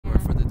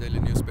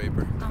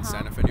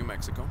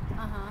Mexico.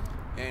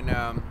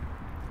 And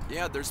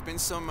yeah, there's been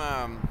some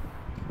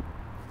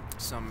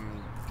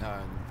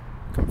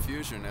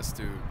confusion as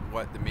to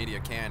what the media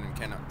can and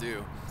cannot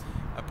do.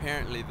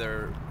 Apparently,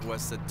 there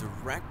was a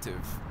directive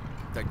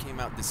that came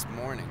out this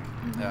morning,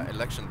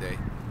 election day,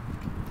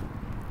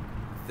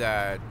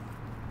 that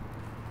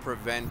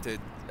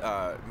prevented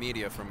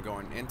media from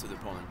going into the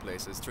polling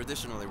places.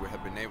 Traditionally, we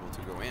have been able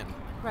to go in.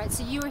 Right,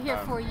 so you were here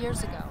 4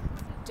 years ago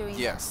doing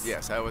yes, this.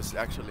 Yes, I was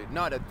actually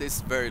not at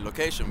this very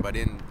location, but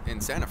in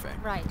Santa Fe.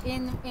 Right,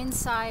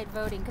 inside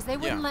voting, because they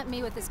wouldn't let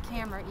me with this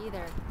camera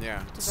either.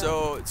 Yeah,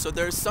 so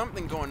there's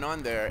something going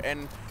on there,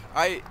 and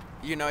I'm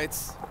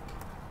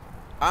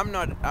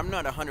not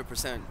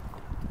 100%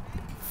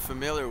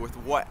 familiar with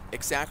what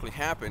exactly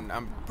happened.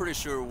 I'm pretty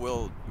sure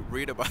we'll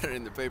read about it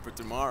in the paper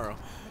tomorrow.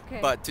 Okay.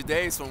 But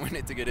today is when we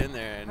need to get in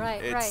there, and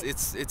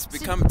it's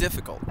become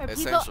difficult.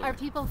 Essentially,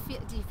 do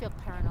you feel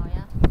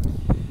paranoia?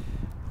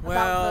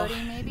 Well, about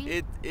voting,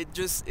 maybe?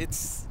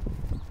 It's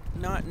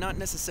not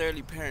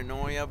necessarily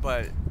paranoia,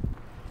 but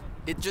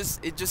it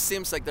just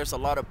seems like there's a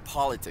lot of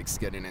politics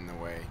getting in the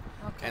way,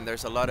 and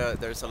there's a lot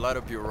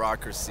of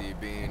bureaucracy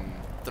being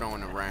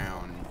thrown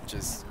around,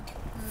 just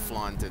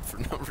flaunted for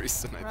no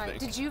reason. I think.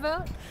 Did you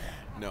vote?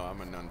 No,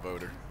 I'm a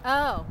non-voter.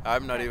 Oh.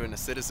 I'm not even a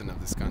citizen of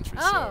this country.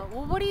 Oh,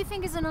 well, what do you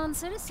think as a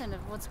non-citizen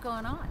of what's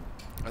going on?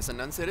 As a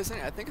non-citizen,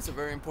 I think it's a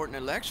very important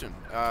election.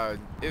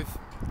 If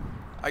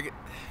I get,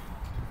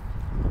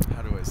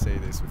 how do I say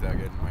this without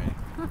getting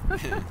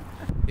away?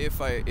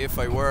 If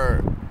I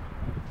were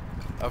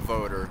a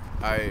voter,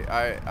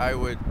 I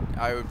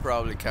would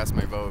probably cast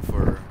my vote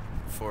for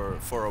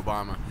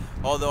Obama.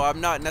 Although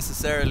I'm not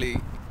necessarily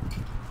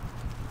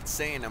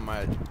saying I'm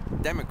a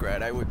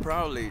Democrat, I would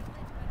probably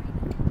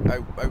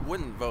I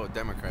wouldn't vote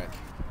Democrat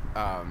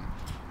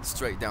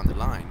straight down the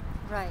line.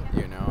 Right.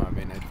 You know, I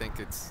mean, I think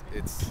it's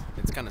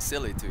kind of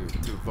silly to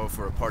vote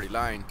for a party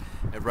line.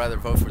 I'd rather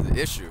vote for the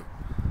issue.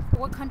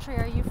 What country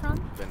are you from?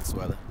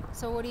 Venezuela.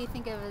 So what do you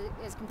think of it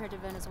as compared to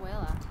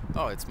Venezuela?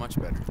 Oh, it's much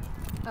better.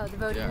 Oh, the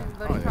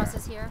voting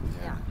process here?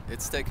 Yeah.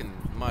 It's taken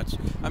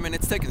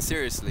it's taken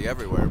seriously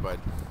everywhere, but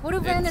what do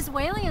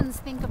Venezuelans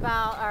think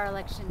about our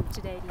election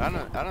today?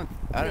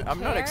 I'm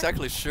not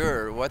exactly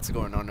sure what's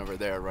going on over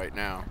there right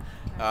now.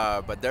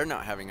 But they're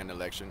not having an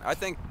election. I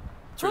think.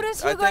 Who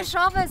does Hugo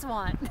Chavez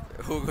want?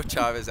 Hugo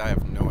Chavez, I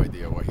have no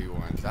idea what he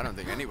wants. I don't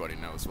think anybody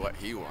knows what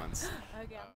he wants. Okay.